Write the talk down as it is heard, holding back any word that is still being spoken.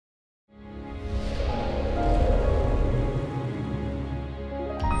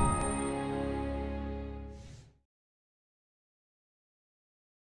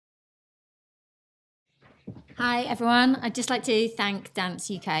Hi everyone, I'd just like to thank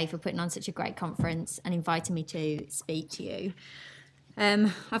Dance UK for putting on such a great conference and inviting me to speak to you.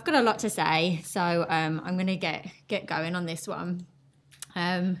 I've got a lot to say, so I'm going to get going on this one.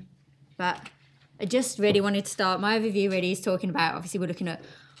 But I just really wanted to start, my overview really is talking about, obviously we're looking at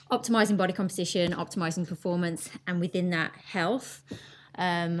optimising body composition, optimising performance, and within that health.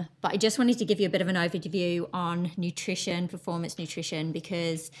 But I just wanted to give you a bit of an overview on nutrition, performance nutrition,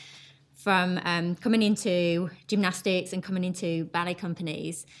 because from coming into gymnastics and coming into ballet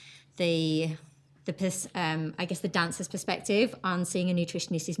companies, I guess the dancer's perspective on seeing a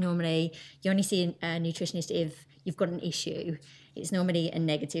nutritionist is normally, you only see a nutritionist if you've got an issue. It's normally a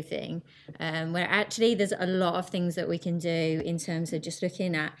negative thing, where actually there's a lot of things that we can do in terms of just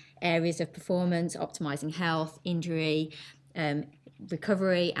looking at areas of performance, optimizing health, injury,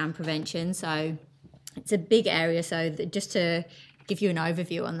 recovery and prevention. So it's a big area. So just to give you an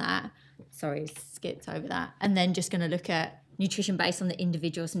overview on that, sorry, skipped over that. And then just going to look at nutrition based on the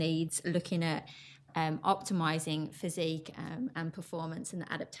individual's needs, looking at optimizing physique and performance and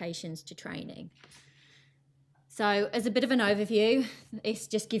the adaptations to training. So as a bit of an overview, this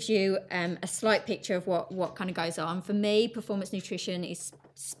just gives you a slight picture of what kind of goes on. For me, performance nutrition is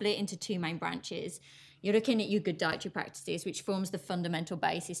split into two main branches. You're looking at your good dietary practices, which forms the fundamental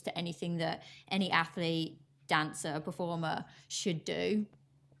basis to anything that any athlete, dancer, performer should do.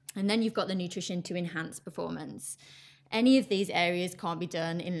 And then you've got the nutrition to enhance performance. Any of these areas can't be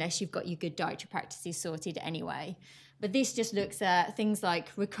done unless you've got your good dietary practices sorted anyway. But this just looks at things like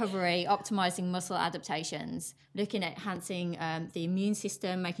recovery, optimizing muscle adaptations, looking at enhancing the immune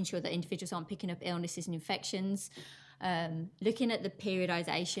system, making sure that individuals aren't picking up illnesses and infections, looking at the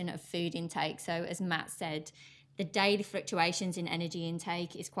periodization of food intake. So as Matt said, the daily fluctuations in energy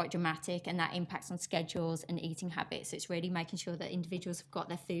intake is quite dramatic, and that impacts on schedules and eating habits. So it's really making sure that individuals have got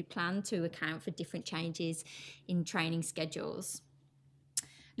their food plan to account for different changes in training schedules.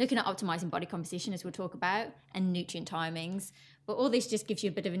 Looking at optimizing body composition, as we'll talk about, and nutrient timings. But all this just gives you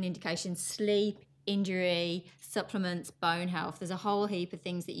a bit of an indication: sleep, injury, supplements, bone health. There's a whole heap of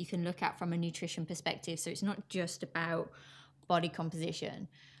things that you can look at from a nutrition perspective. So it's not just about body composition.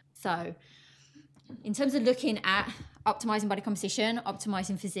 So in terms of looking at optimizing body composition,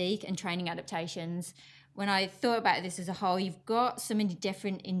 optimizing physique and training adaptations, when I thought about this as a whole, you've got so many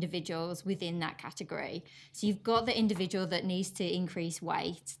different individuals within that category. So you've got the individual that needs to increase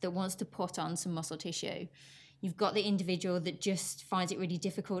weight, that wants to put on some muscle tissue. You've got the individual that just finds it really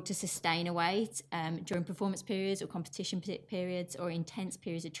difficult to sustain a weight during performance periods or competition periods or intense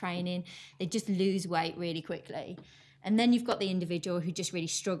periods of training. They just lose weight really quickly. And then you've got the individual who just really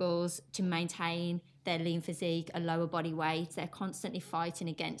struggles to maintain their lean physique, a lower body weight. They're constantly fighting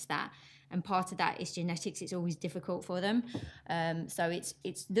against that. And part of that is genetics. It's always difficult for them. So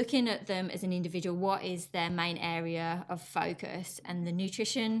it's looking at them as an individual. What is their main area of focus? And the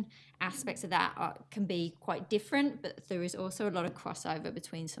nutrition aspects of that can be quite different, but there is also a lot of crossover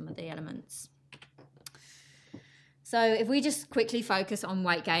between some of the elements. So if we just quickly focus on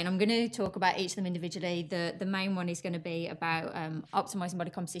weight gain, I'm going to talk about each of them individually. The main one is going to be about optimizing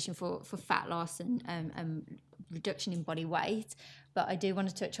body composition for fat loss and reduction in body weight. But I do want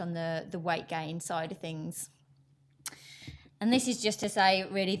to touch on the weight gain side of things. And this is just to say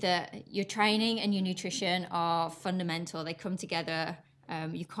really that your training and your nutrition are fundamental. They come together.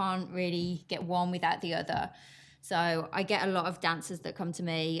 You can't really get one without the other. So I get a lot of dancers that come to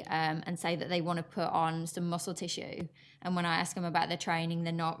me and say that they want to put on some muscle tissue. And when I ask them about their training,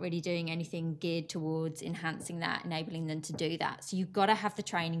 they're not really doing anything geared towards enhancing that, enabling them to do that. So you've got to have the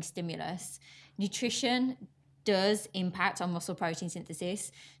training stimulus. Nutrition does impact on muscle protein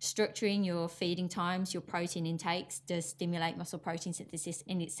synthesis. Structuring your feeding times, your protein intakes does stimulate muscle protein synthesis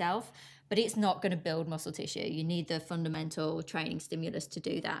in itself, but it's not going to build muscle tissue. You need the fundamental training stimulus to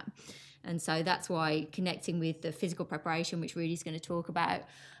do that. And so that's why connecting with the physical preparation, which Rudy's going to talk about,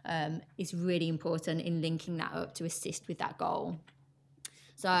 is really important in linking that up to assist with that goal.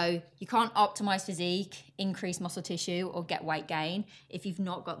 So you can't optimize physique, increase muscle tissue, or get weight gain if you've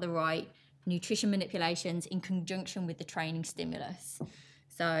not got the right nutrition manipulations in conjunction with the training stimulus.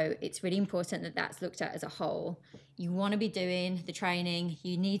 So it's really important that that's looked at as a whole. You want to be doing the training,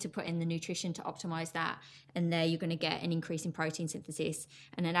 you need to put in the nutrition to optimize that, and there you're going to get an increase in protein synthesis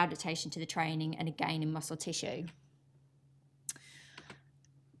and an adaptation to the training and a gain in muscle tissue.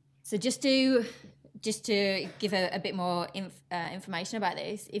 So just to give a bit more information about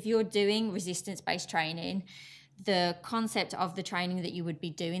this, if you're doing resistance-based training, the concept of the training that you would be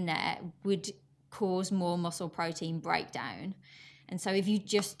doing there would cause more muscle protein breakdown. And so if you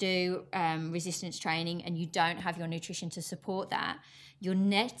just do resistance training and you don't have your nutrition to support that, your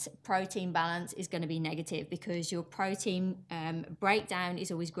net protein balance is going to be negative, because your protein breakdown is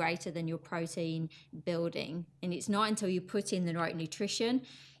always greater than your protein building. And it's not until you put in the right nutrition,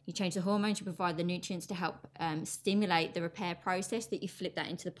 you change the hormones, you provide the nutrients to help stimulate the repair process, that you flip that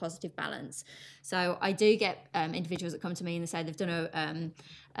into the positive balance. So I do get individuals that come to me and they say they've done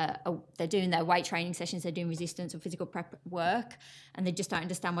they're doing their weight training sessions, they're doing resistance or physical prep work, and they just don't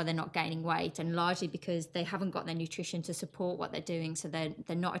understand why they're not gaining weight, and largely because they haven't got their nutrition to support what they're doing, so they're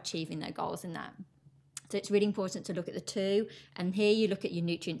not achieving their goals in that. So it's really important to look at the two, and here you look at your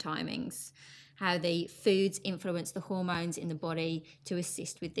nutrient timings, how the foods influence the hormones in the body to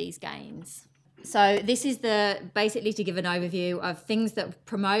assist with these gains. So this is basically to give an overview of things that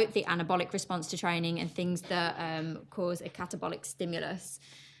promote the anabolic response to training and things that cause a catabolic stimulus.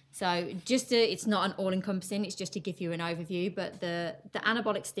 So it's not an all-encompassing, it's just to give you an overview, but the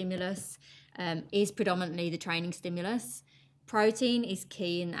anabolic stimulus is predominantly the training stimulus. Protein is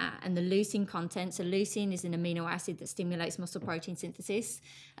key in that, and the leucine content. So leucine is an amino acid that stimulates muscle protein synthesis.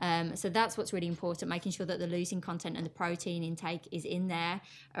 So that's what's really important, making sure that the leucine content and the protein intake is in there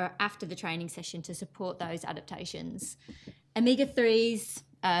after the training session to support those adaptations. Omega-3s,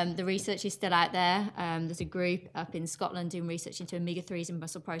 the research is still out there. There's a group up in Scotland doing research into omega-3s and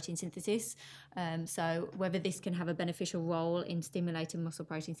muscle protein synthesis. So whether this can have a beneficial role in stimulating muscle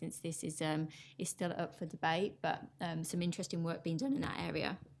protein synthesis is still up for debate, but some interesting work being done in that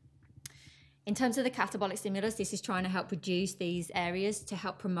area. In terms of the catabolic stimulus, this is trying to help reduce these areas to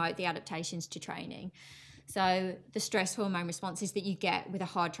help promote the adaptations to training. So the stress hormone responses that you get with a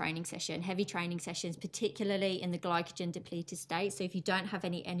hard training session, heavy training sessions, particularly in the glycogen depleted state. So if you don't have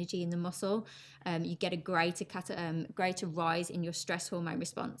any energy in the muscle, you get a greater rise in your stress hormone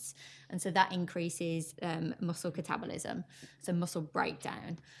response. And so that increases muscle catabolism, so muscle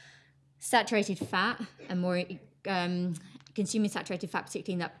breakdown. Saturated fat and more consuming saturated fat,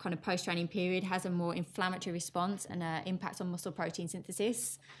 particularly in that kind of post-training period, has a more inflammatory response and impact on muscle protein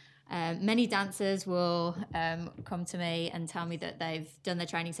synthesis. Many dancers will come to me and tell me that they've done their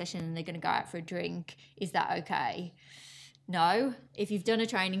training session and they're going to go out for a drink. Is that okay? No. If you've done a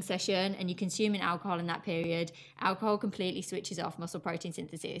training session and you're consuming alcohol in that period, alcohol completely switches off muscle protein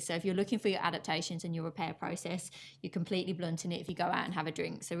synthesis. So if you're looking for your adaptations and your repair process, you're completely blunting it if you go out and have a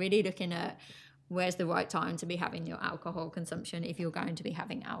drink. So really looking at where's the right time to be having your alcohol consumption if you're going to be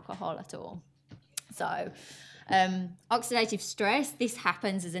having alcohol at all. So oxidative stress, this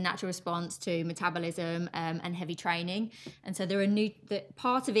happens as a natural response to metabolism and heavy training. And so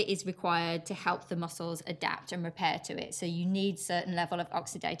part of it is required to help the muscles adapt and repair to it. So you need certain level of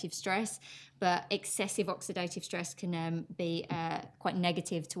oxidative stress, but excessive oxidative stress can be quite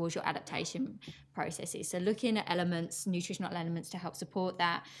negative towards your adaptation processes. So looking at elements, nutritional elements to help support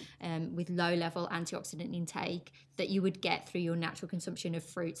that with low level antioxidant intake that you would get through your natural consumption of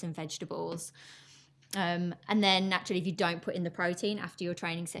fruits and vegetables. And then naturally, if you don't put in the protein after your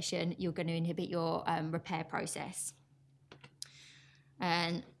training session, you're going to inhibit your repair process.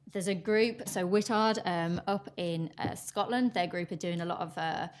 And there's a group, so Whittard up in Scotland, their group are doing a lot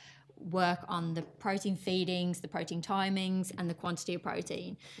of work on the protein feedings, the protein timings, and the quantity of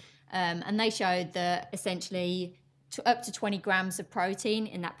protein. And they showed that essentially up to 20 grams of protein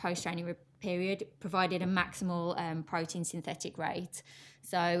in that post-training period provided a maximal protein synthetic rate.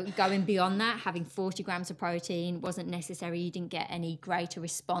 So going beyond that, having 40 grams of protein wasn't necessary. You didn't get any greater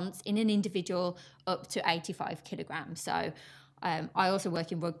response in an individual up to 85 kilograms. So I also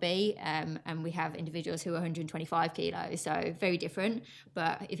work in rugby and we have individuals who are 125 kilos, so very different.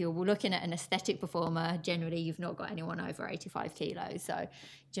 But if you're looking at an aesthetic performer, generally you've not got anyone over 85 kilos. So,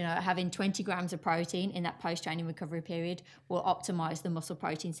 having 20 grams of protein in that post-training recovery period will optimize the muscle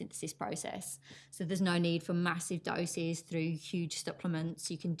protein synthesis process. So there's no need for massive doses through huge supplements.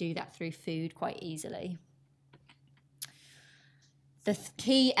 You can do that through food quite easily. The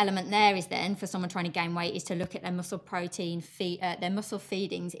key element there is then for someone trying to gain weight is to look at their muscle protein their muscle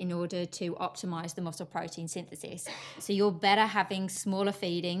feedings in order to optimize the muscle protein synthesis. So you're better having smaller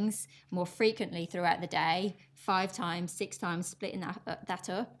feedings more frequently throughout the day, 5 times, 6 times, splitting that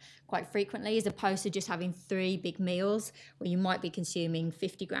up quite frequently, as opposed to just having 3 big meals where you might be consuming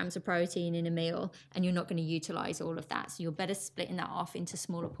 50 grams of protein in a meal and you're not going to utilize all of that. So you're better splitting that off into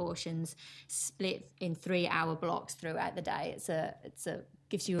smaller portions, split in 3-hour blocks throughout the day. It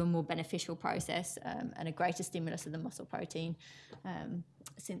gives you a more beneficial process and a greater stimulus of the muscle protein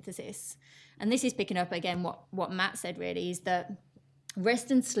synthesis. And this is picking up again what Matt said really, is that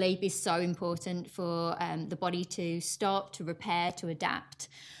rest and sleep is so important for the body to stop, to repair, to adapt.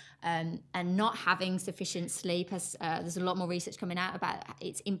 And not having sufficient sleep there's a lot more research coming out about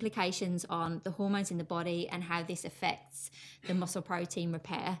its implications on the hormones in the body and how this affects the muscle protein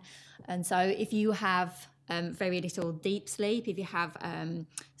repair. And so if you have very little deep sleep, if you have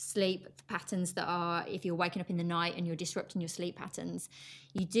sleep patterns that are, if you're waking up in the night and you're disrupting your sleep patterns,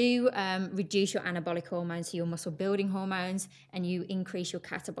 you do reduce your anabolic hormones, so your muscle building hormones, and you increase your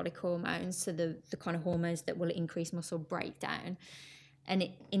catabolic hormones, so the kind of hormones that will increase muscle breakdown. And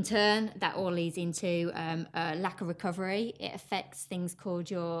in turn, that all leads into a lack of recovery. It affects things called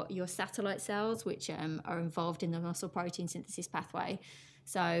your satellite cells, which are involved in the muscle protein synthesis pathway.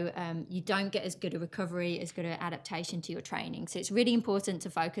 So you don't get as good a recovery, as good an adaptation to your training. So it's really important to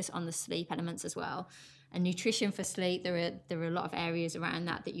focus on the sleep elements as well. And nutrition for sleep, there are a lot of areas around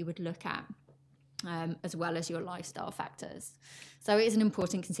that you would look at, as well as your lifestyle factors. So it is an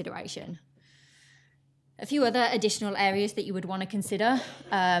important consideration. A few other additional areas that you would want to consider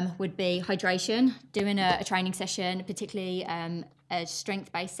would be hydration. Doing a training session, particularly a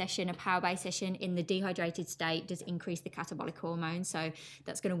strength-based session, a power-based session in the dehydrated state does increase the catabolic hormone, so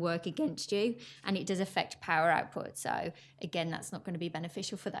that's going to work against you, and it does affect power output. So again, that's not going to be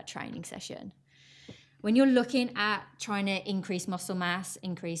beneficial for that training session. When you're looking at trying to increase muscle mass,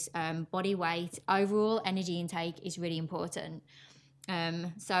 increase body weight, overall energy intake is really important.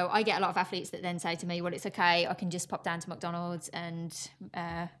 So I get a lot of athletes that then say to me, well, it's okay, I can just pop down to McDonald's and,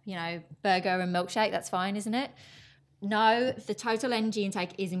 burger and milkshake, that's fine, isn't it? No, the total energy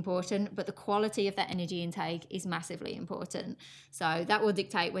intake is important, but the quality of that energy intake is massively important. So that will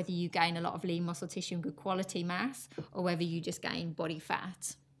dictate whether you gain a lot of lean muscle tissue and good quality mass, or whether you just gain body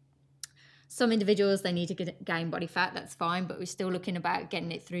fat. Some individuals, they need to gain body fat, that's fine, but we're still looking about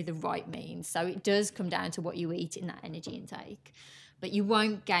getting it through the right means. So it does come down to what you eat in that energy intake. But you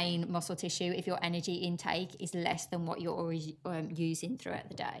won't gain muscle tissue if your energy intake is less than what you're already using throughout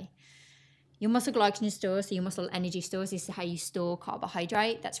the day. Your muscle glycogen stores, so your muscle energy stores, is how you store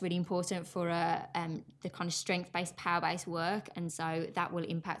carbohydrate. That's really important for the kind of strength-based, power-based work, and so that will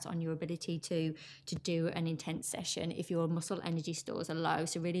impact on your ability to do an intense session if your muscle energy stores are low.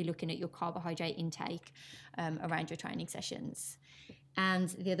 So really looking at your carbohydrate intake around your training sessions. And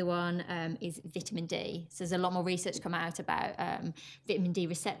the other one is vitamin D. So there's a lot more research come out about vitamin D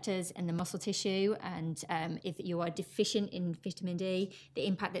receptors in the muscle tissue, and if you are deficient in vitamin D, the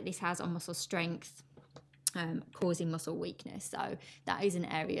impact that this has on muscle strength, causing muscle weakness. So that is an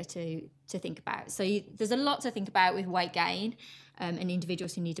area to think about. So there's a lot to think about with weight gain and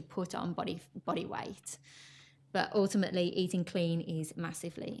individuals who need to put on body weight. But ultimately, eating clean is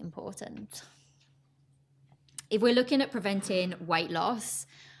massively important. If we're looking at preventing weight loss,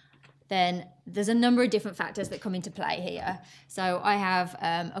 then there's a number of different factors that come into play here. So I have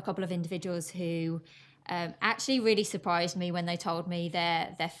a couple of individuals who actually really surprised me when they told me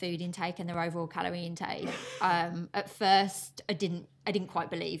their food intake and their overall calorie intake. At first, I didn't quite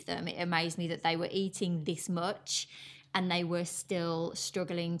believe them. It amazed me that they were eating this much and they were still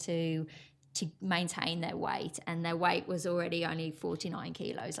struggling to maintain their weight, and their weight was already only 49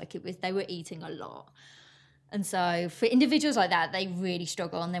 kilos. They were eating a lot. And so for individuals like that, they really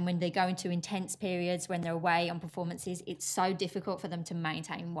struggle. And then when they go into intense periods, when they're away on performances, it's so difficult for them to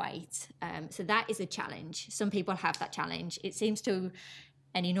maintain weight. So that is a challenge. Some people have that challenge. It seems to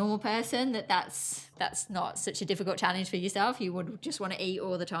any normal person that's not such a difficult challenge for yourself. You would just want to eat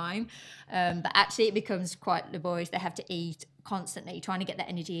all the time. But actually it becomes quite laborious. They have to eat constantly. Trying to get that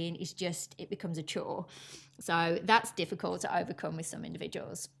energy in it becomes a chore. So that's difficult to overcome with some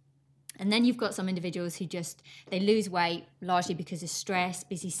individuals. And then you've got some individuals who they lose weight largely because of stress,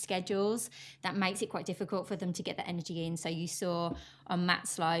 busy schedules. That makes it quite difficult for them to get the energy in. So you saw on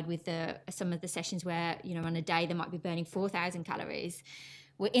Matt's slide with some of the sessions where, on a day they might be burning 4,000 calories.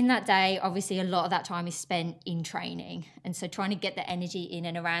 Well, in that day, obviously a lot of that time is spent in training. And so trying to get the energy in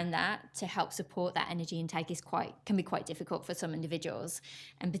and around that to help support that energy intake can be quite difficult for some individuals.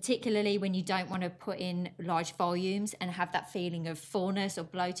 And particularly when you don't want to put in large volumes and have that feeling of fullness or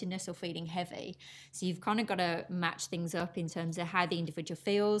bloatedness or feeling heavy. So you've kind of got to match things up in terms of how the individual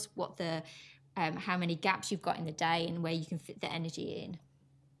feels, how many gaps you've got in the day, and where you can fit the energy in.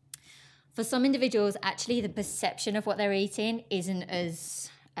 For some individuals, actually, the perception of what they're eating isn't as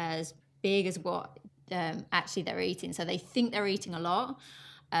big as what actually they're eating. So they think they're eating a lot,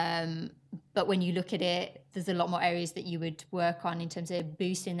 but when you look at it, there's a lot more areas that you would work on in terms of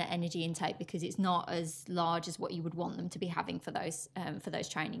boosting the energy intake, because it's not as large as what you would want them to be having for those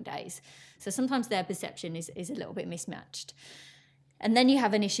training days. So sometimes their perception is a little bit mismatched. And then you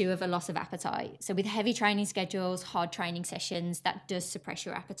have an issue of a loss of appetite. So with heavy training schedules, hard training sessions, that does suppress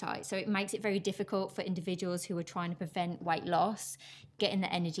your appetite. So it makes it very difficult for individuals who are trying to prevent weight loss, getting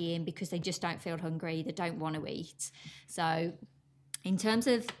the energy in because they just don't feel hungry, they don't want to eat. So in terms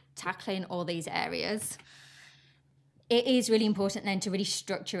of tackling all these areas, it is really important then to really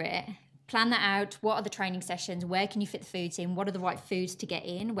structure it. Plan that out. What are the training sessions? Where can you fit the foods in? What are the right foods to get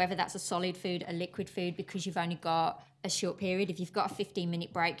in? Whether that's a solid food, a liquid food, because you've only got a short period. If you've got a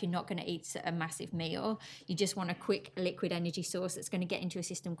 15-minute break, you're not going to eat a massive meal. You just want a quick liquid energy source that's going to get into your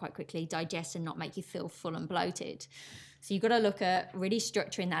system quite quickly, digest and not make you feel full and bloated. So you've got to look at really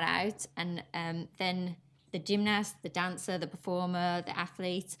structuring that out. And then the gymnast, the dancer, the performer, the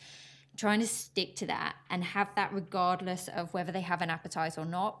athlete, trying to stick to that and have that regardless of whether they have an appetite or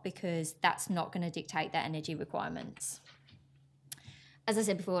not, because that's not going to dictate their energy requirements. As I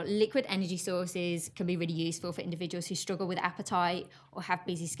said before, liquid energy sources can be really useful for individuals who struggle with appetite or have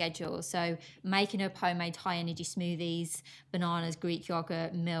busy schedules. So making up homemade high energy smoothies, bananas, Greek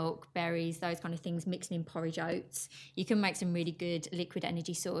yogurt, milk, berries, those kind of things, mixing in porridge oats. You can make some really good liquid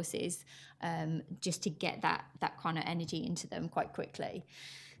energy sources just to get that kind of energy into them quite quickly.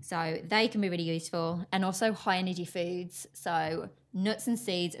 So they can be really useful. And also high energy foods. So nuts and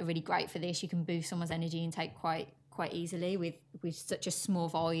seeds are really great for this. You can boost someone's energy intake quite easily with such a small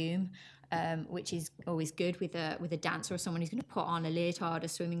volume, which is always good with a dancer or someone who's going to put on a leotard, a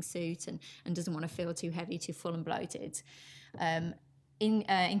swimming suit, and doesn't want to feel too heavy, too full and bloated.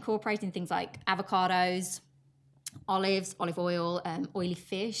 Incorporating things like avocados, olives, olive oil, oily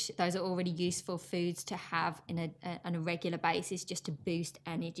fish, those are all really useful foods to have on a regular basis just to boost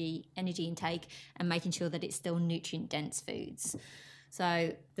energy intake and making sure that it's still nutrient dense foods.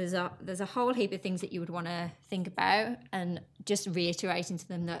 So there's a whole heap of things that you would want to think about, and just reiterating to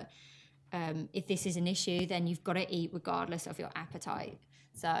them that if this is an issue, then you've got to eat regardless of your appetite.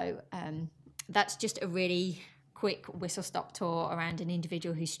 So that's just a really quick whistle-stop tour around an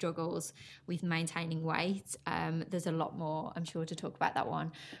individual who struggles with maintaining weight. There's a lot more, I'm sure, to talk about that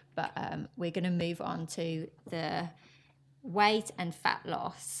one, but we're going to move on to the weight and fat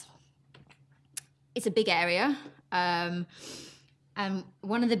loss. It's a big area. And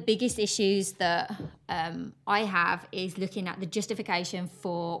one of the biggest issues that I have is looking at the justification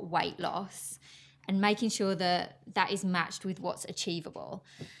for weight loss and making sure that that is matched with what's achievable.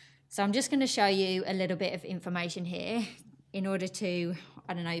 So I'm just going to show you a little bit of information here in order to,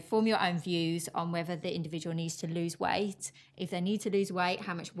 form your own views on whether the individual needs to lose weight. If they need to lose weight,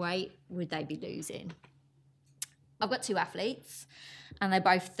 how much weight would they be losing? I've got two athletes and they're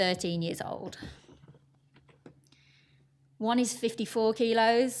both 13 years old. One is 54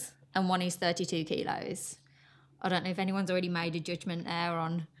 kilos and one is 32 kilos. I don't know if anyone's already made a judgment there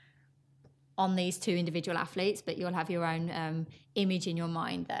on these two individual athletes, but you'll have your own image in your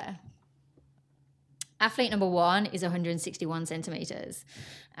mind there. Athlete number one is 161 centimetres.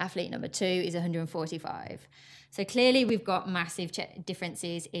 Athlete number two is 145. So clearly we've got massive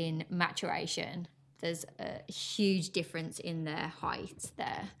differences in maturation. There's a huge difference in their height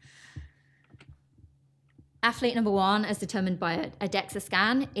there. Athlete number one, as determined by a DEXA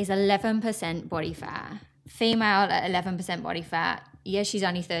scan, is 11% body fat. Female at 11% body fat. Yes, she's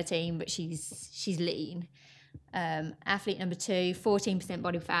only 13, but she's lean. Athlete number two, 14%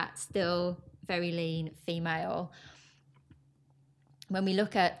 body fat, still very lean, female. When we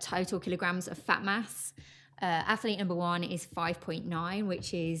look at total kilograms of fat mass, athlete number one is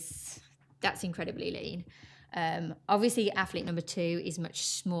 5.9, that's incredibly lean. Obviously, athlete number two is much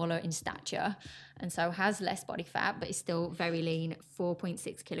smaller in stature and so has less body fat, but is still very lean,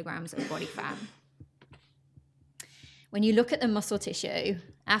 4.6 kilograms of body fat. When you look at the muscle tissue,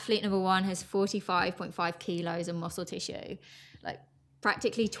 athlete number one has 45.5 kilos of muscle tissue, like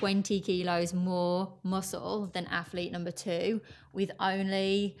practically 20 kilos more muscle than athlete number two, with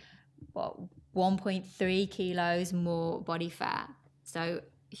only 1.3 kilos more body fat. So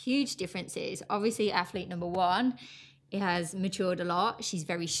huge differences. Obviously, athlete number one, it has matured a lot. She's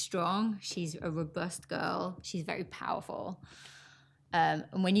very strong. She's a robust girl. She's very powerful. And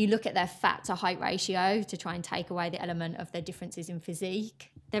when you look at their fat to height ratio to try and take away the element of their differences in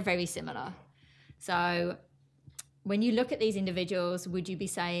physique, they're very similar. So when you look at these individuals, would you be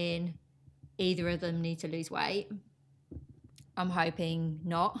saying either of them need to lose weight? I'm hoping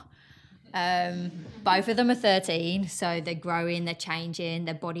not. Both of them are 13, so they're growing, they're changing,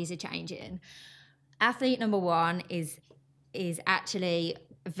 their bodies are changing. Athlete number one is actually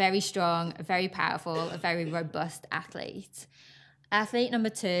very strong, very powerful, a very robust athlete. Athlete number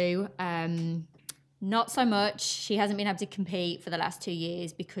two, not so much. She hasn't been able to compete for the last 2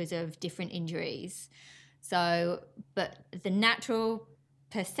 years because of different injuries. So, but the natural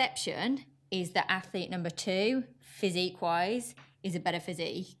perception is that athlete number 2, physique-wise, is a better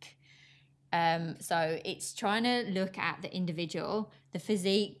physique. So it's trying to look at the individual. The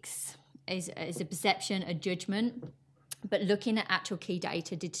physiques is a perception, a judgment, but looking at actual key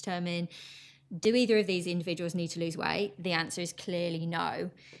data to determine, do either of these individuals need to lose weight? The answer is clearly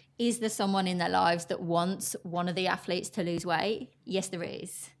no. Is there someone in their lives that wants one of the athletes to lose weight? Yes, there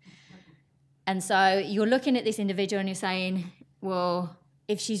is. And so you're looking at this individual and you're saying, well,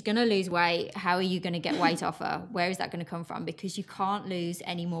 if she's going to lose weight, how are you going to get weight off her? Where is that going to come from? Because you can't lose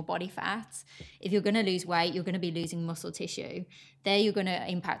any more body fat. If you're going to lose weight, you're going to be losing muscle tissue. There you're going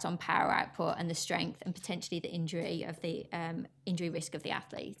to impact on power output and the strength and potentially the injury risk of the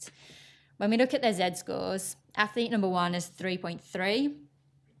athlete. When we look at their Z scores, athlete number 1 is 3.3,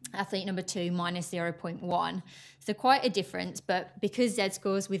 athlete number 2 minus 0.1. So quite a difference, but because Z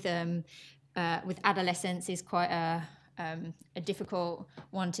scores with adolescents is quite a difficult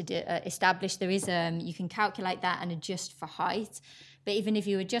one to establish. There is you can calculate that and adjust for height, but even if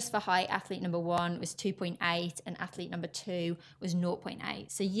you adjust for height, athlete number 1 was 2.8 and athlete number 2 was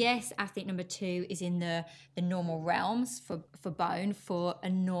 0.8. So yes, athlete number 2 is in the normal realms for bone for a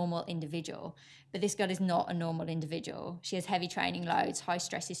normal individual, but this girl is not a normal individual. She has heavy training loads, high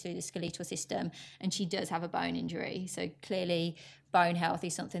stresses through the skeletal system, and she does have a bone injury. So clearly bone health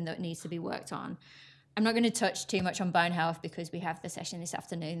is something that needs to be worked on. I'm not going to touch too much on bone health because we have the session this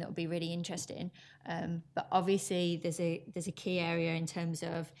afternoon that will be really interesting. But obviously there's a key area in terms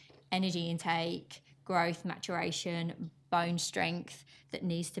of energy intake, growth, maturation, bone strength that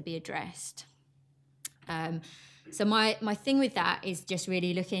needs to be addressed. So my thing with that is just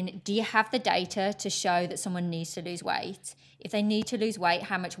really looking, do you have the data to show that someone needs to lose weight? If they need to lose weight,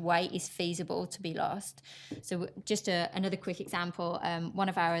 how much weight is feasible to be lost? So just another quick example, one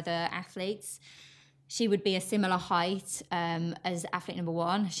of our other athletes, she would be a similar height as athlete number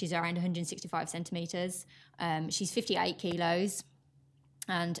 1. She's around 165 centimetres. She's 58 kilos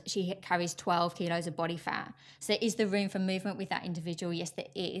and she carries 12 kilos of body fat. So is there room for movement with that individual? Yes, there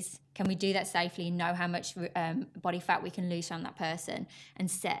is. Can we do that safely and know how much body fat we can lose from that person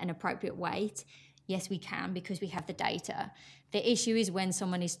and set an appropriate weight? Yes, we can, because we have the data. The issue is when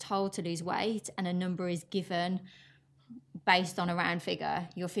someone is told to lose weight and a number is given based on a round figure.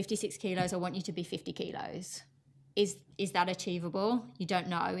 You're 56 kilos, I want you to be 50 kilos. Is that achievable? You don't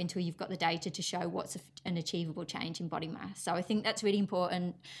know until you've got the data to show what's an achievable change in body mass. So I think that's really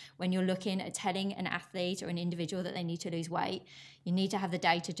important when you're looking at telling an athlete or an individual that they need to lose weight. You need to have the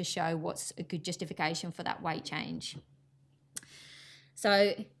data to show what's a good justification for that weight change.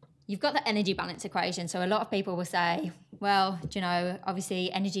 So you've got the energy balance equation. So a lot of people will say, well,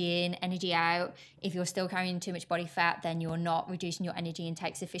 obviously energy in, energy out. If you're still carrying too much body fat, then you're not reducing your energy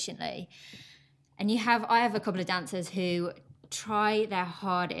intake sufficiently. And I have a couple of dancers who try their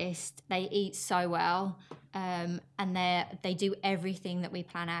hardest. They eat so well, and they do everything that we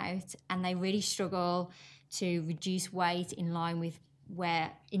plan out, and they really struggle to reduce weight in line with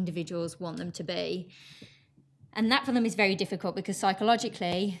where individuals want them to be. And that for them is very difficult because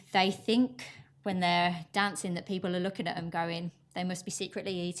psychologically they think when they're dancing that people are looking at them going, they must be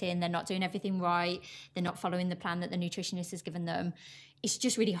secretly eating, they're not doing everything right, they're not following the plan that the nutritionist has given them. It's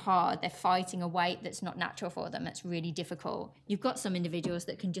just really hard. They're fighting a weight that's not natural for them. It's really difficult. You've got some individuals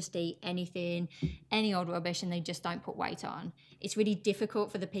that can just eat anything, any old rubbish, and they just don't put weight on. It's really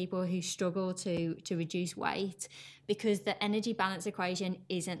difficult for the people who struggle to reduce weight because the energy balance equation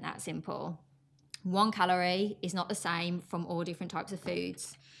isn't that simple. 1 calorie is not the same from all different types of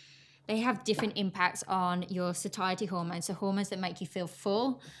foods. They have different impacts on your satiety hormones, so hormones that make you feel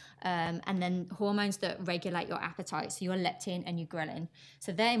full, and then hormones that regulate your appetite, so your leptin and your ghrelin.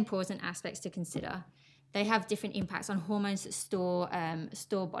 So they're important aspects to consider. They have different impacts on hormones that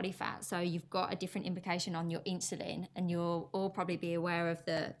store body fat. So you've got a different implication on your insulin, and you'll all probably be aware of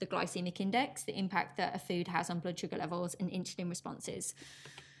the glycemic index, the impact that a food has on blood sugar levels and insulin responses.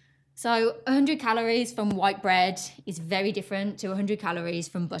 So 100 calories from white bread is very different to 100 calories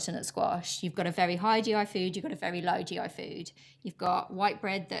from butternut squash. You've got a very high GI food, you've got a very low GI food. You've got white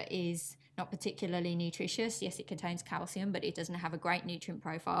bread that is not particularly nutritious. Yes, it contains calcium, but it doesn't have a great nutrient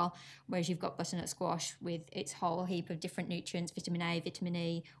profile, whereas you've got butternut squash with its whole heap of different nutrients, vitamin A, vitamin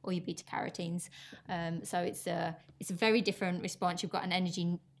E, or your beta carotenes. So it's a very different response. You've got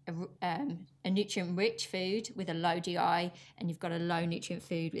a nutrient-rich food with a low GI, and you've got a low nutrient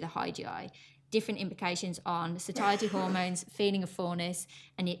food with a high GI. Different implications on satiety hormones, feeling of fullness,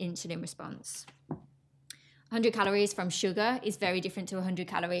 and your insulin response. 100 calories from sugar is very different to 100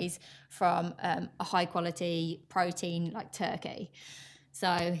 calories from a high-quality protein like turkey.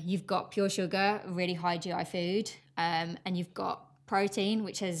 So you've got pure sugar, a really high GI food, and you've got protein,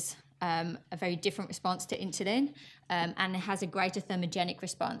 which has a very different response to insulin, and it has a greater thermogenic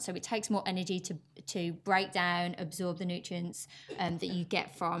response. So it takes more energy to break down, absorb the nutrients that you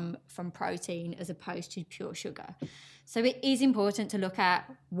get from protein as opposed to pure sugar. So it is important to look at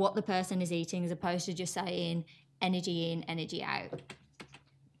what the person is eating as opposed to just saying energy in, energy out.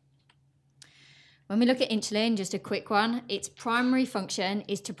 When we look at insulin, just a quick one, its primary function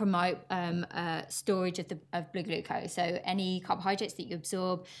is to promote storage of blood glucose. So any carbohydrates that you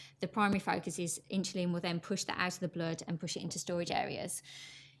absorb, the primary focus is insulin will then push that out of the blood and push it into storage areas.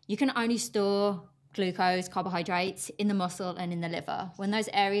 You can only store glucose, carbohydrates in the muscle and in the liver. When those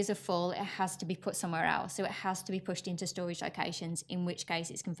areas are full, it has to be put somewhere else. So it has to be pushed into storage locations, in which case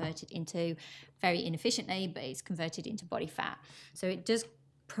it's converted into, very inefficiently, but it's converted into body fat. So it does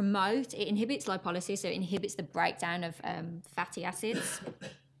it inhibits lipolysis, so it inhibits the breakdown of fatty acids,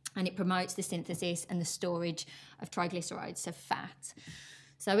 and it promotes the synthesis and the storage of triglycerides, so fat.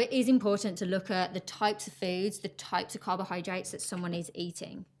 So it is important to look at the types of foods, the types of carbohydrates that someone is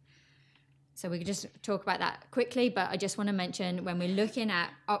eating. So we could just talk about that quickly, but I just want to mention when we're looking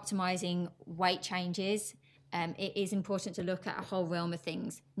at optimizing weight changes, it is important to look at a whole realm of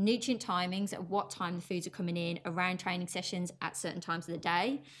things. Nutrient timings, at what time the foods are coming in, around training sessions at certain times of the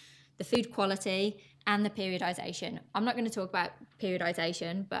day, the food quality, and the periodization. I'm not going to talk about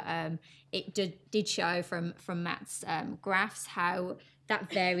periodization, but it did show from Matt's graphs how that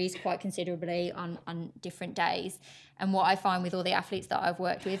varies quite considerably on different days. And what I find with all the athletes that I've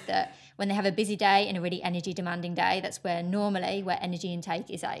worked with, that when they have a busy day and a really energy demanding day, that's where energy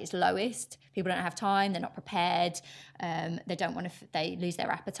intake is at its lowest. People don't have time, they're not prepared, they lose their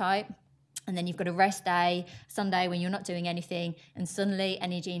appetite. And then you've got a rest day, Sunday, when you're not doing anything, and suddenly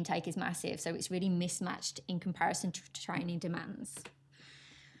energy intake is massive. So it's really mismatched in comparison to training demands.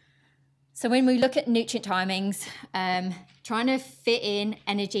 So when we look at nutrient timings, trying to fit in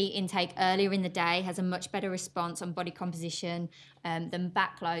energy intake earlier in the day has a much better response on body composition than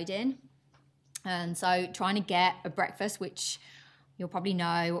backloading. And so trying to get a breakfast, which you'll probably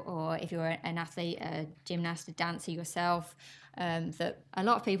know, or if you're an athlete, a gymnast, a dancer yourself, that a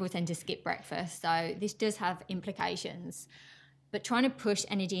lot of people tend to skip breakfast. So this does have implications. But trying to push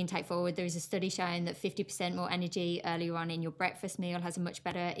energy intake forward, there is a study showing that 50% more energy earlier on in your breakfast meal has a much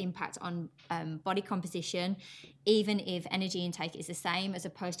better impact on body composition, even if energy intake is the same, as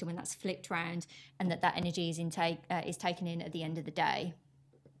opposed to when that's flipped around and that energy is taken in at the end of the day.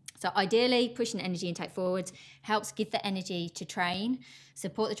 So ideally, pushing energy intake forward helps give the energy to train,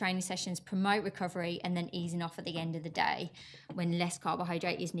 support the training sessions, promote recovery, and then easing off at the end of the day when less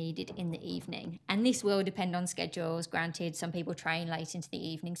carbohydrate is needed in the evening. And this will depend on schedules. Granted, some people train late into the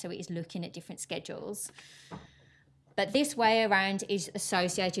evening, so it is looking at different schedules. But this way around is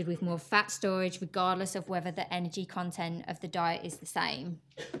associated with more fat storage, regardless of whether the energy content of the diet is the same.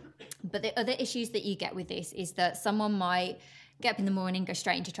 But the other issues that you get with this is that someone might get up in the morning, go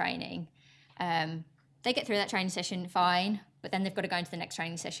straight into training. They get through that training session fine, but then they've got to go into the next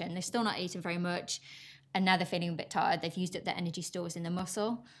training session. They're still not eating very much, and now they're feeling a bit tired. They've used up the energy stores in the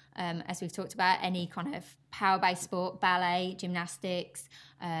muscle. As we've talked about, any kind of power-based sport, ballet, gymnastics,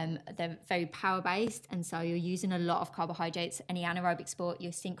 they're very power-based, and so you're using a lot of carbohydrates. Any anaerobic sport,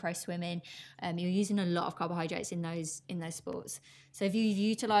 your synchro swimming, you're using a lot of carbohydrates in those sports. So if you've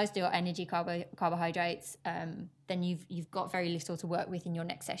utilised your energy carbohydrates, then you've got very little to work with in your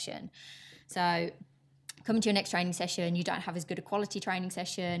next session. So coming to your next training session, you don't have as good a quality training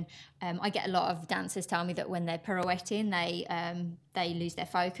session. I get a lot of dancers tell me that when they're pirouetting, they lose their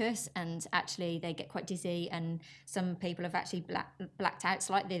focus, and actually they get quite dizzy, and some people have actually blacked out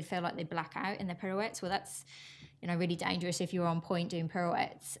slightly. They feel like they black out in their pirouettes. Well, that's really dangerous if you're on point doing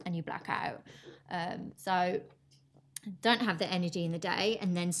pirouettes and you black out. So don't have the energy in the day,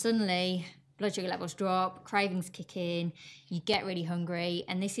 and then suddenly blood sugar levels drop, cravings kick in, you get really hungry.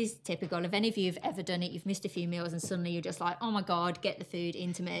 And this is typical. If any of you have ever done it, you've missed a few meals and suddenly you're just like, oh my God, get the food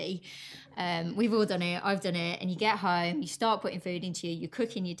into me. We've all done it. I've done it. And you get home, you start putting food into you, you're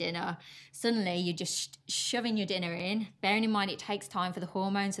cooking your dinner. Suddenly you're just shoving your dinner in. Bearing in mind, it takes time for the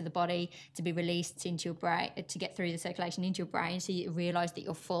hormones of the body to be released into your brain, to get through the circulation into your brain. So you realize that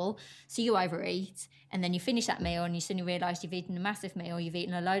you're full. So you overeat. And then you finish that meal and you suddenly realise you've eaten a massive meal. You've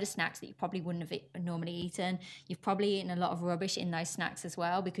eaten a load of snacks that you probably wouldn't have normally eaten. You've probably eaten a lot of rubbish in those snacks as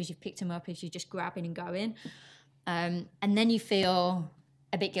well, because you've picked them up as you're just grabbing and going. And then you feel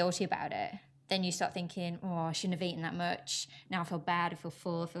a bit guilty about it. Then you start thinking, oh, I shouldn't have eaten that much. Now I feel bad, I feel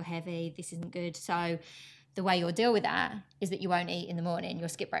full, I feel heavy. This isn't good. So the way you'll deal with that is that you won't eat in the morning. You'll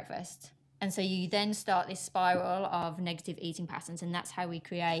skip breakfast. And so you then start this spiral of negative eating patterns, and that's how we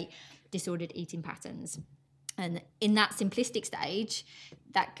create disordered eating patterns. And in that simplistic stage,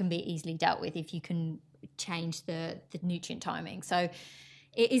 that can be easily dealt with if you can change the nutrient timing. So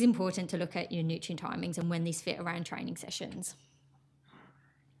it is important to look at your nutrient timings and when these fit around training sessions.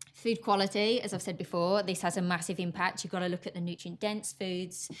 Food quality, as I've said before, this has a massive impact. You've got to look at the nutrient-dense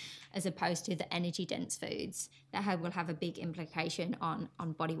foods as opposed to the energy-dense foods. That will have a big implication on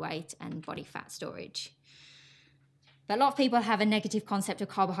body weight and body fat storage. But a lot of people have a negative concept of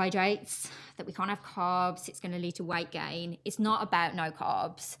carbohydrates, that we can't have carbs, it's going to lead to weight gain. It's not about no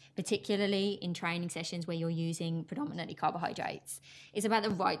carbs, particularly in training sessions where you're using predominantly carbohydrates. It's about the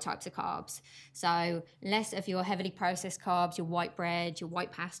right types of carbs. So less of your heavily processed carbs, your white bread, your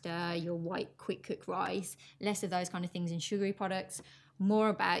white pasta, your white quick cook rice, less of those kind of things in sugary products. More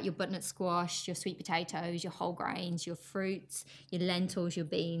about your butternut squash, your sweet potatoes, your whole grains, your fruits, your lentils, your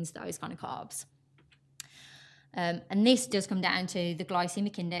beans, those kind of carbs. And this does come down to the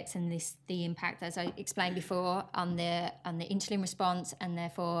glycemic index and the impact, as I explained before, on the insulin response and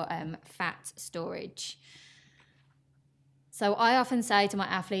therefore fat storage. So I often say to my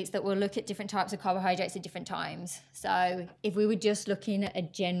athletes that we'll look at different types of carbohydrates at different times. So if we were just looking at a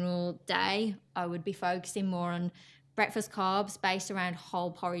general day, I would be focusing more on breakfast carbs based around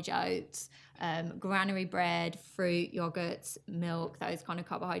whole porridge oats, granary bread, fruit, yogurts, milk, those kind of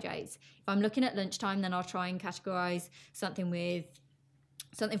carbohydrates. If I'm looking at lunchtime, then I'll try and categorize something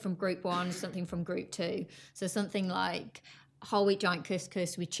from group 1, something from group 2. So something like whole wheat giant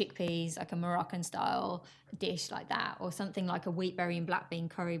couscous with chickpeas, like a Moroccan style dish like that, or something like a wheat berry and black bean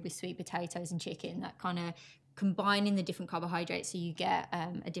curry with sweet potatoes and chicken, that kind of combining the different carbohydrates so you get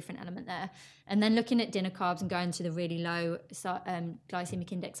a different element there. And then looking at dinner carbs and going to the really low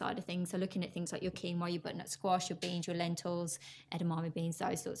glycemic index side of things, so looking at things like your quinoa, your butternut squash, your beans, your lentils, edamame beans,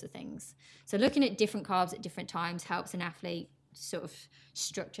 those sorts of things. So looking at different carbs at different times helps an athlete sort of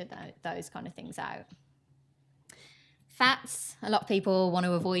structure those kind of things out. Fats, a lot of people want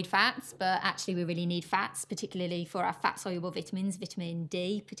to avoid fats, but actually we really need fats, particularly for our fat-soluble vitamins, vitamin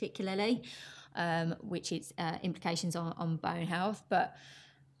D particularly, which is implications on bone health, but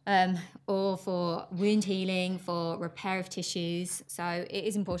or for wound healing, for repair of tissues. So it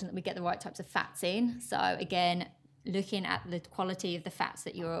is important that we get the right types of fats in. So again, looking at the quality of the fats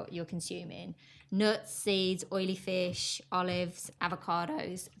that you're consuming. Nuts, seeds, oily fish, olives,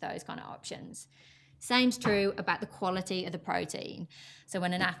 avocados, those kind of options. Same's true about the quality of the protein. So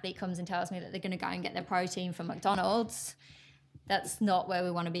when an athlete comes and tells me that they're going to go and get their protein from McDonald's, that's not where we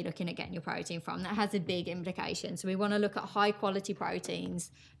want to be looking at getting your protein from. That has a big implication. So we want to look at high quality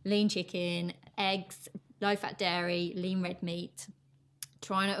proteins, lean chicken, eggs, low fat dairy, lean red meat,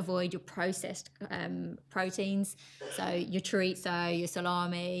 trying to avoid your processed proteins. So your chorizo, your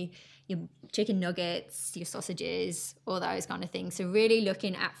salami, your chicken nuggets, your sausages, all those kind of things. So really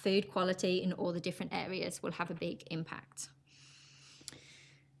looking at food quality in all the different areas will have a big impact.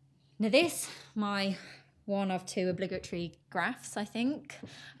 Now this, my one of 2 obligatory graphs, I think,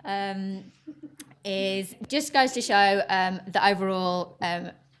 is just goes to show the overall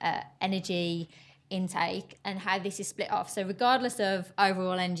energy intake and how this is split off. So regardless of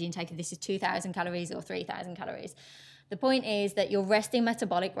overall energy intake, if this is 2,000 calories or 3,000 calories, the point is that your resting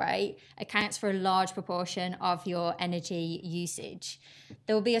metabolic rate accounts for a large proportion of your energy usage.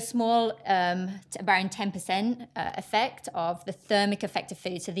 There will be a small, around 10% effect of the thermic effect of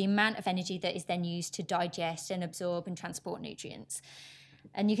food, so the amount of energy that is then used to digest and absorb and transport nutrients.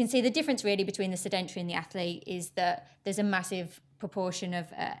 And you can see the difference really between the sedentary and the athlete is that there's a massive proportion of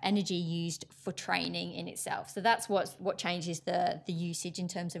energy used for training in itself. So that's what changes the usage in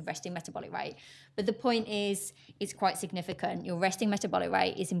terms of resting metabolic rate. But the point is, it's quite significant. Your resting metabolic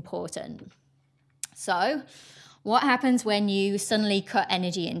rate is important. So what happens when you suddenly cut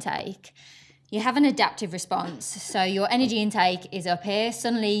energy intake? You have an adaptive response. So your energy intake is up here.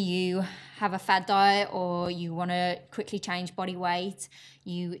 Suddenly you have a fad diet or you want to quickly change body weight,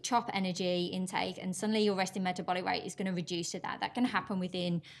 you chop energy intake and suddenly your resting metabolic rate is going to reduce to that. That can happen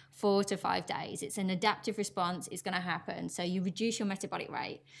within 4 to 5 days. It's an adaptive response. It's going to happen. So you reduce your metabolic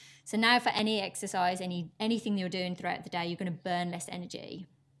rate. So now for any exercise, anything you're doing throughout the day, you're going to burn less energy,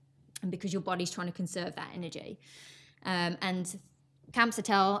 and because your body's trying to conserve that energy. And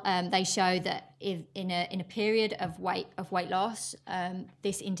Kamp-Satel, they show that if in a period of weight loss,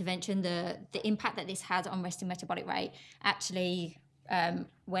 this intervention, the impact that this has on resting metabolic rate actually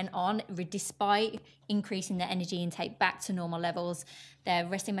went on, despite increasing their energy intake back to normal levels. Their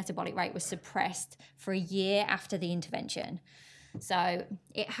resting metabolic rate was suppressed for a year after the intervention. So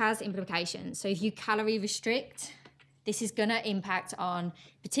it has implications. So if you calorie restrict, this is going to impact on,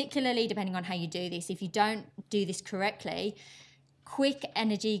 particularly depending on how you do this, if you don't do this correctly, quick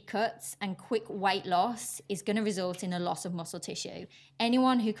energy cuts and quick weight loss is going to result in a loss of muscle tissue.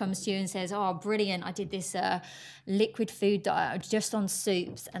 Anyone who comes to you and says, oh, brilliant, I did this liquid food diet just on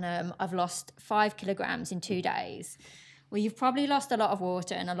soups and I've lost 5 kilograms in 2 days. Well, you've probably lost a lot of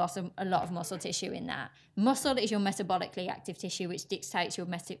water and a lot of muscle tissue in that. Muscle is your metabolically active tissue, which dictates your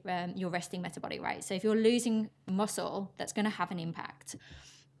resting metabolic rate. So if you're losing muscle, that's going to have an impact.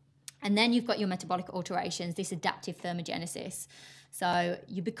 And then you've got your metabolic alterations, this adaptive thermogenesis. So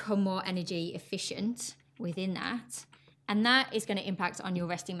you become more energy efficient within that. And that is going to impact on your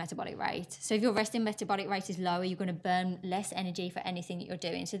resting metabolic rate. So if your resting metabolic rate is lower, you're going to burn less energy for anything that you're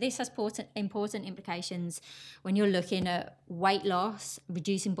doing. So this has important implications when you're looking at weight loss,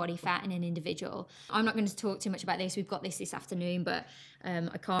 reducing body fat in an individual. I'm not going to talk too much about this. We've got this afternoon, but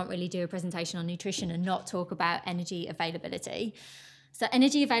I can't really do a presentation on nutrition and not talk about energy availability. So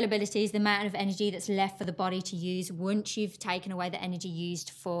energy availability is the amount of energy that's left for the body to use once you've taken away the energy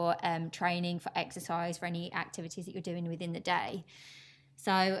used for training, for exercise, for any activities that you're doing within the day.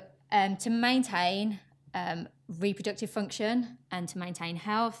 So to maintain reproductive function and to maintain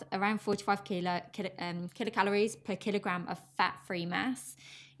health, around 45 kilocalories per kilogram of fat-free mass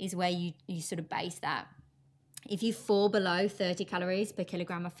is where you sort of base that. If you fall below 30 calories per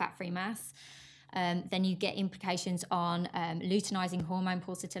kilogram of fat-free mass, then you get implications on luteinizing hormone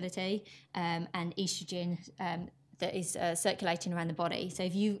pulsatility and estrogen that is circulating around the body. So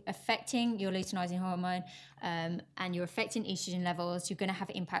if you're affecting your luteinizing hormone and you're affecting estrogen levels, you're going to have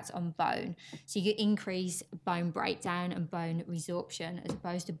impacts on bone. So you increase bone breakdown and bone resorption as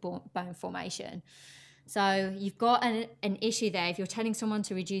opposed to bone formation. So you've got an issue there. If you're telling someone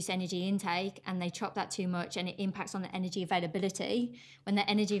to reduce energy intake and they chop that too much and it impacts on the energy availability, when the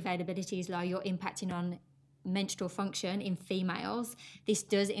energy availability is low, you're impacting on menstrual function in females. This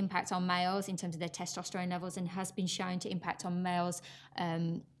does impact on males in terms of their testosterone levels and has been shown to impact on males'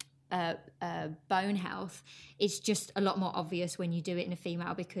 bone health. It's just a lot more obvious when you do it in a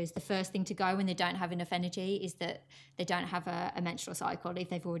female, because the first thing to go when they don't have enough energy is that they don't have a menstrual cycle if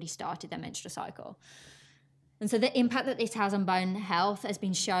they've already started their menstrual cycle. And so the impact that this has on bone health has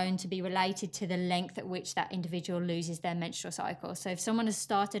been shown to be related to the length at which that individual loses their menstrual cycle. So if someone has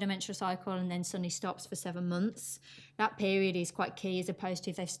started a menstrual cycle and then suddenly stops for 7 months, that period is quite key, as opposed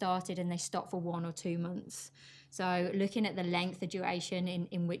to if they've started and they stop for 1 or 2 months. So looking at the length, the duration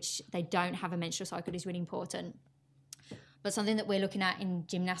in which they don't have a menstrual cycle is really important. But something that we're looking at in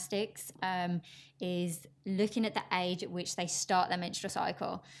gymnastics is looking at the age at which they start their menstrual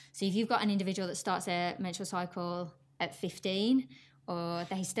cycle. So if you've got an individual that starts their menstrual cycle at 15, or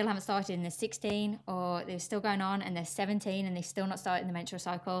they still haven't started and they're 16, or they're still going on and they're 17 and they're still not starting the menstrual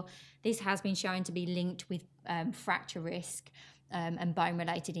cycle, this has been shown to be linked with fracture risk and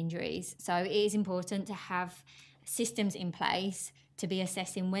bone-related injuries. So it is important to have systems in place to be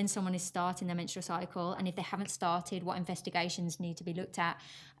assessing when someone is starting their menstrual cycle, and if they haven't started, what investigations need to be looked at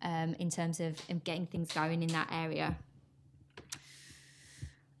in terms of getting things going in that area.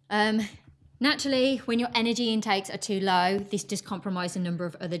 Naturally, when your energy intakes are too low, this does compromise a number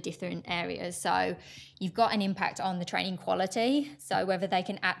of other different areas. So you've got an impact on the training quality, so whether they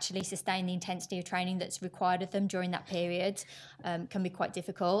can actually sustain the intensity of training that's required of them during that period can be quite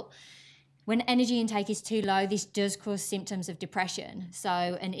difficult. When energy intake is too low, this does cause symptoms of depression. So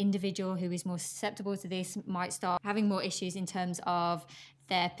an individual who is more susceptible to this might start having more issues in terms of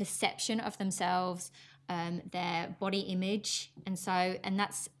their perception of themselves, their body image. And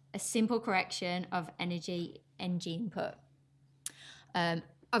that's a simple correction of energy input.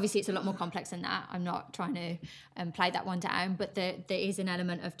 Obviously, it's a lot more complex than that. I'm not trying to play that one down, but there is an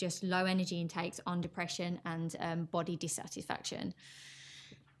element of just low energy intakes on depression and body dissatisfaction.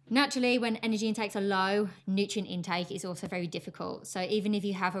 Naturally, when energy intakes are low, nutrient intake is also very difficult. So even if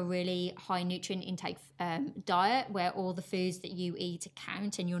you have a really high nutrient intake diet where all the foods that you eat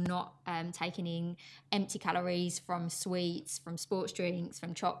count and you're not taking in empty calories from sweets, from sports drinks,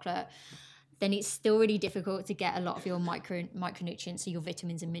 from chocolate, then it's still really difficult to get a lot of your micronutrients, so your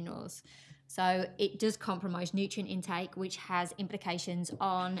vitamins and minerals. So it does compromise nutrient intake, which has implications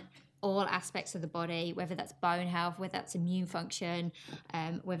on all aspects of the body, whether that's bone health, whether that's immune function,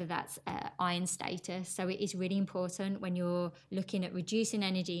 whether that's iron status. So it is really important when you're looking at reducing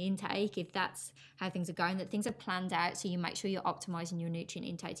energy intake, if that's how things are going, that things are planned out so you make sure you're optimizing your nutrient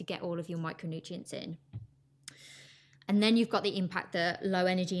intake to get all of your micronutrients in. And then you've got the impact that low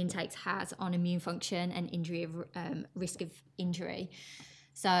energy intakes has on immune function and injury, risk of injury.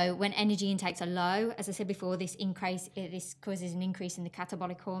 So when energy intakes are low, as I said before, this causes an increase in the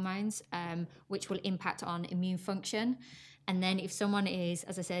catabolic hormones, which will impact on immune function. And then if someone is,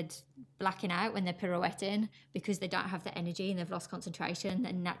 as I said, blacking out when they're pirouetting because they don't have the energy and they've lost concentration,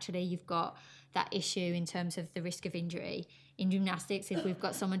 then naturally you've got that issue in terms of the risk of injury. In gymnastics, if we've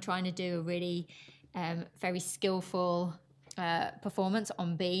got someone trying to do a really very skillful performance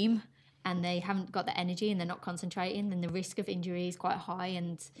on beam, and they haven't got the energy and they're not concentrating, then the risk of injury is quite high,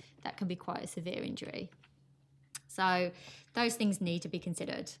 and that can be quite a severe injury. So those things need to be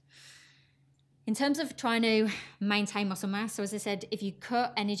considered. In terms of trying to maintain muscle mass, so as I said, if you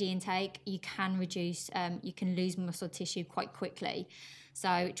cut energy intake, you can lose muscle tissue quite quickly.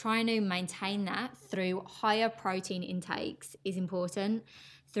 So trying to maintain that through higher protein intakes is important,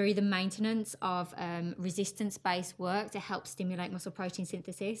 through the maintenance of resistance-based work to help stimulate muscle protein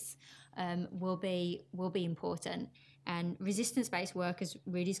synthesis will be important. And resistance-based work, as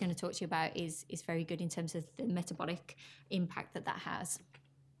Rudy's going to talk to you about, is very good in terms of the metabolic impact that has.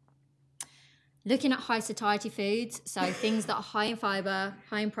 Looking at high satiety foods, so things that are high in fibre,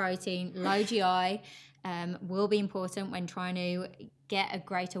 high in protein, low GI, will be important when trying to get a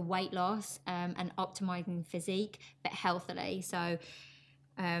greater weight loss and optimizing physique, but healthily. So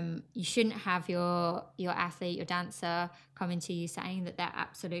you shouldn't have your athlete, your dancer, coming to you saying that they're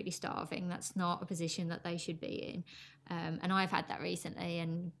absolutely starving. That's not a position that they should be in. And I've had that recently,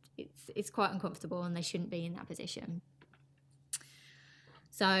 and it's quite uncomfortable, and they shouldn't be in that position.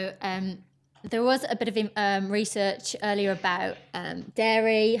 So there was a bit of research earlier about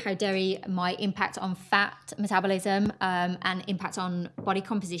dairy, how dairy might impact on fat metabolism and impact on body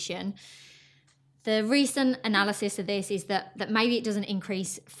composition. The recent analysis of this is that maybe it doesn't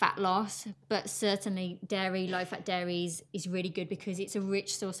increase fat loss, but certainly dairy, low-fat dairies is really good because it's a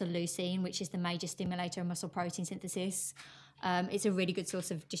rich source of leucine, which is the major stimulator of muscle protein synthesis. It's a really good source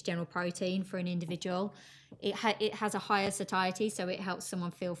of just general protein for an individual. It has a higher satiety, so it helps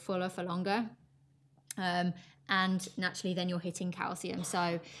someone feel fuller for longer. And naturally then you're hitting calcium.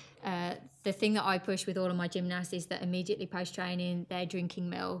 So the thing that I push with all of my gymnasts is that immediately post-training, they're drinking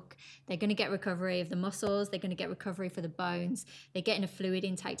milk. They're going to get recovery of the muscles. They're going to get recovery for the bones. They're getting a fluid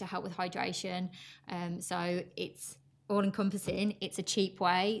intake to help with hydration. So it's all-encompassing. It's a cheap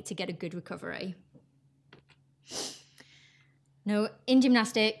way to get a good recovery. Now, in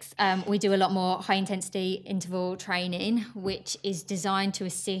gymnastics, we do a lot more high-intensity interval training, which is designed to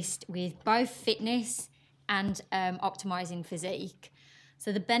assist with both fitness and optimizing physique.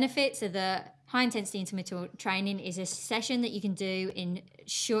 So the benefits of the high-intensity intermittent training is a session that you can do in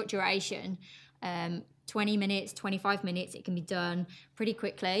short duration, 20 minutes, 25 minutes. It can be done pretty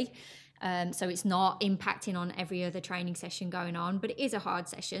quickly. So it's not impacting on every other training session going on, but it is a hard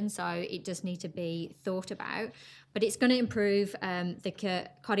session, so it does need to be thought about. But it's going to improve the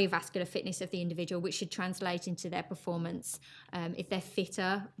cardiovascular fitness of the individual, which should translate into their performance. If they're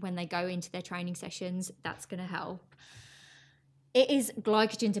fitter when they go into their training sessions, that's going to help. It is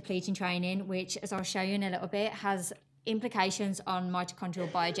glycogen depleting training, which, as I'll show you in a little bit, has implications on mitochondrial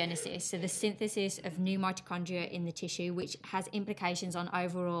biogenesis, so the synthesis of new mitochondria in the tissue, which has implications on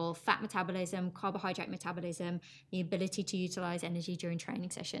overall fat metabolism, carbohydrate metabolism, the ability to utilize energy during training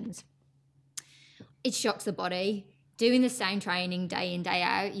sessions. It shocks the body. Doing the same training day in, day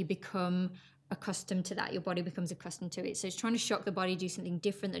out, you become accustomed to that. Your body becomes accustomed to it. So it's trying to shock the body, do something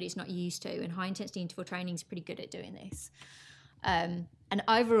different that it's not used to, and high intensity interval training is pretty good at doing this. And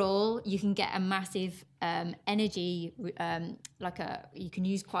overall, you can get a massive energy, you can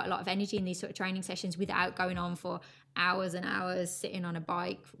use quite a lot of energy in these sort of training sessions without going on for hours and hours sitting on a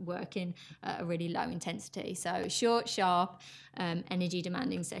bike working at a really low intensity. So short, sharp, energy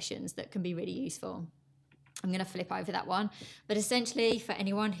demanding sessions that can be really useful. I'm going to flip over that one. But essentially, for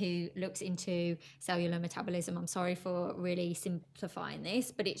anyone who looks into cellular metabolism, I'm sorry for really simplifying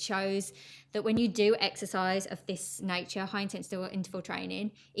this, but it shows that when you do exercise of this nature, high intensity interval training,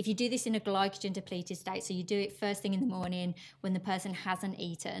 if you do this in a glycogen depleted state, so you do it first thing in the morning when the person hasn't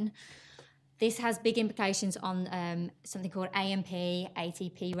eaten, this has big implications on something called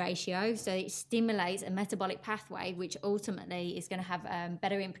AMP-ATP ratio. So it stimulates a metabolic pathway, which ultimately is going to have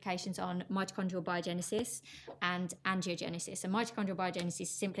better implications on mitochondrial biogenesis and angiogenesis. So mitochondrial biogenesis is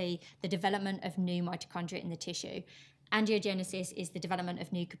simply the development of new mitochondria in the tissue. Angiogenesis is the development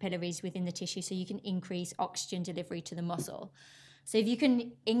of new capillaries within the tissue, so you can increase oxygen delivery to the muscle. So if you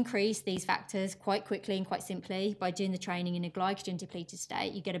can increase these factors quite quickly and quite simply by doing the training in a glycogen depleted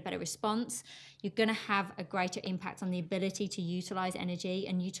state, you get a better response. You're going to have a greater impact on the ability to utilize energy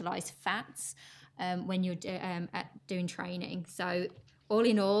and utilize fats when you're doing training. So all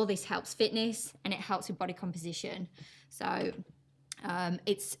in all, this helps fitness and it helps with body composition. So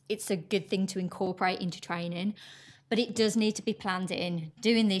It's a good thing to incorporate into training, but it does need to be planned in.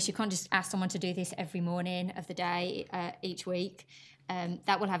 Doing this, you can't just ask someone to do this every morning of the day, each week.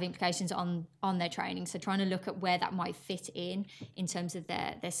 That will have implications on their training. So trying to look at where that might fit in terms of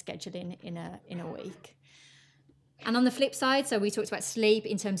their scheduling in a week. And on the flip side, so we talked about sleep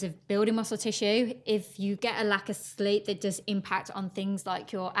in terms of building muscle tissue. If you get a lack of sleep, that does impact on things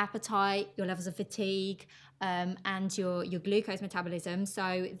like your appetite, your levels of fatigue, and your glucose metabolism.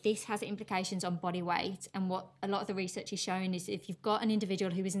 So this has implications on body weight. And what a lot of the research is showing is if you've got an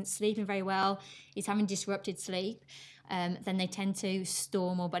individual who isn't sleeping very well, is having disrupted sleep, then they tend to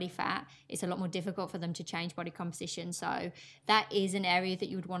store more body fat. It's a lot more difficult for them to change body composition. So that is an area that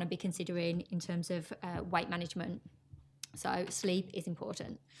you would want to be considering in terms of weight management. So sleep is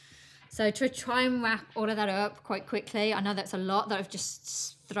important. So to try and wrap all of that up quite quickly, I know that's a lot that I've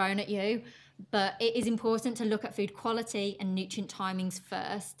just thrown at you, but it is important to look at food quality and nutrient timings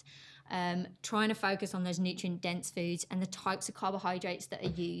first. Trying to focus on those nutrient-dense foods and the types of carbohydrates that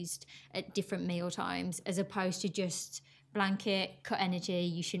are used at different meal times, as opposed to just blanket cut energy.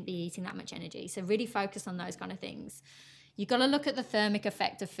 You shouldn't be eating that much energy. So really focus on those kind of things. You've got to look at the thermic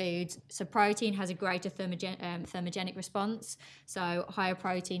effect of foods. So protein has a greater thermogenic response. So higher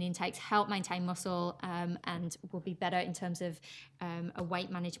protein intakes help maintain muscle and will be better in terms of a weight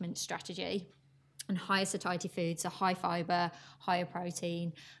management strategy. And higher satiety foods, so high fiber, higher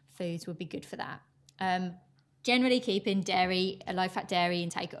protein foods would be good for that. Generally keeping dairy, low-fat dairy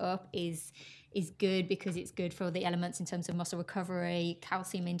intake up is good because it's good for the elements in terms of muscle recovery,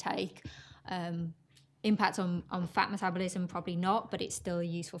 calcium intake. Impact on fat metabolism, probably not, but it's still a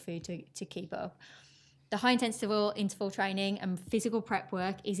useful food to keep up. The high interval training and physical prep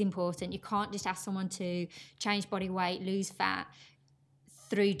work is important. You can't just ask someone to change body weight, lose fat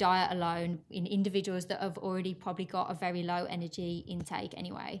through diet alone in individuals that have already probably got a very low energy intake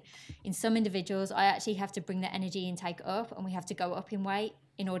anyway. In some individuals, I actually have to bring their energy intake up, and we have to go up in weight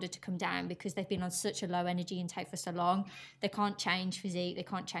in order to come down because they've been on such a low energy intake for so long. They can't change physique, they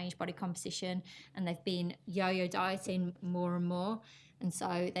can't change body composition, and they've been yo-yo dieting more and more. And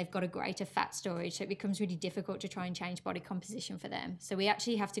so they've got a greater fat storage. So it becomes really difficult to try and change body composition for them. So we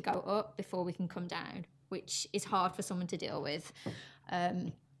actually have to go up before we can come down, which is hard for someone to deal with.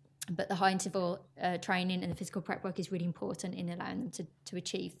 But the high interval training and the physical prep work is really important in allowing them to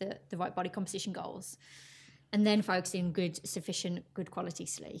achieve the right body composition goals. And then focusing on good quality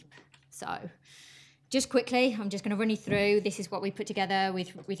sleep. So just quickly, I'm just going to run you through. This is what we put together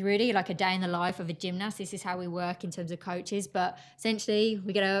with Rudy, like a day in the life of a gymnast. This is how we work in terms of coaches. But essentially,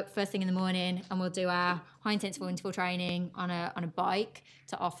 we get up first thing in the morning and we'll do our high intensity interval training on a bike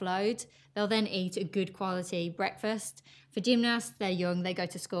to offload. They'll then eat a good quality breakfast. For gymnasts, they're young, they go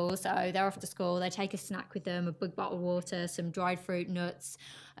to school. So they're off to school, they take a snack with them, a big bottle of water, some dried fruit, nuts,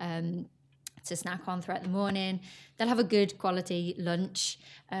 to snack on throughout the morning. They'll have a good quality lunch,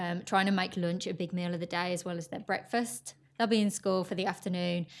 trying to make lunch a big meal of the day as well as their breakfast. They'll be in school for the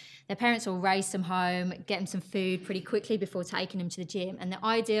afternoon. Their parents will race them home, get them some food pretty quickly before taking them to the gym. And the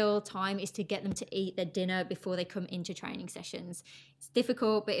ideal time is to get them to eat their dinner before they come into training sessions. It's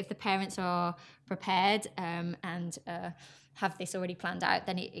difficult, but if the parents are prepared and have this already planned out,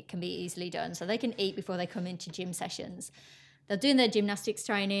 then it can be easily done. So they can eat before they come into gym sessions. They'll do their gymnastics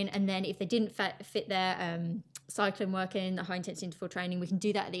training, and then if they didn't fit their cycling work in, the high intensity interval training, we can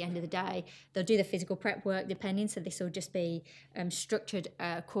do that at the end of the day. They'll do the physical prep work depending, so this will just be structured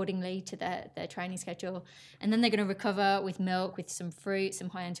accordingly to their training schedule. And then they're going to recover with milk, with some fruit, some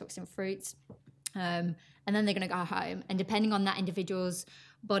high antioxidant fruits, and then they're going to go home. And depending on that individual's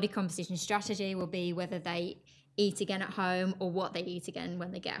body composition strategy will be whether they eat again at home or what they eat again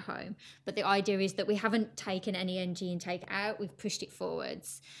when they get home. But the idea is that we haven't taken any energy intake out, we've pushed it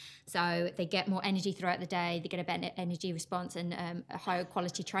forwards. So they get more energy throughout the day, they get a better energy response and a higher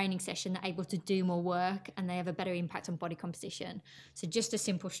quality training session. They're able to do more work and they have a better impact on body composition. So just a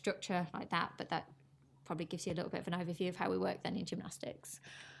simple structure like that, but that probably gives you a little bit of an overview of how we work then in gymnastics.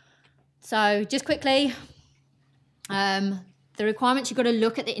 So just quickly, the requirements, you've got to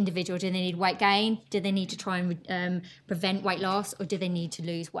look at the individual. Do they need weight gain? Do they need to try and prevent weight loss? Or do they need to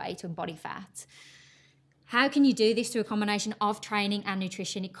lose weight and body fat? How can you do this through a combination of training and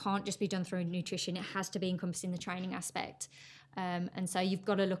nutrition? It can't just be done through nutrition. It has to be encompassing the training aspect. And so you've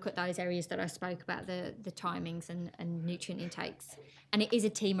got to look at those areas that I spoke about, the timings and nutrient intakes. And it is a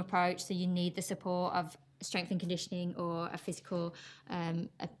team approach, so you need the support of strength and conditioning or a physical,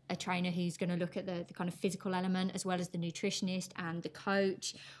 a trainer who's going to look at the kind of physical element as well as the nutritionist and the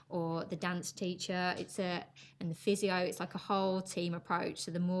coach or the dance teacher. And the physio. It's like a whole team approach.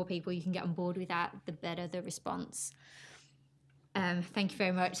 So the more people you can get on board with that, the better the response. Thank you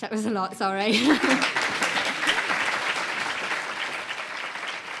very much. That was a lot, sorry.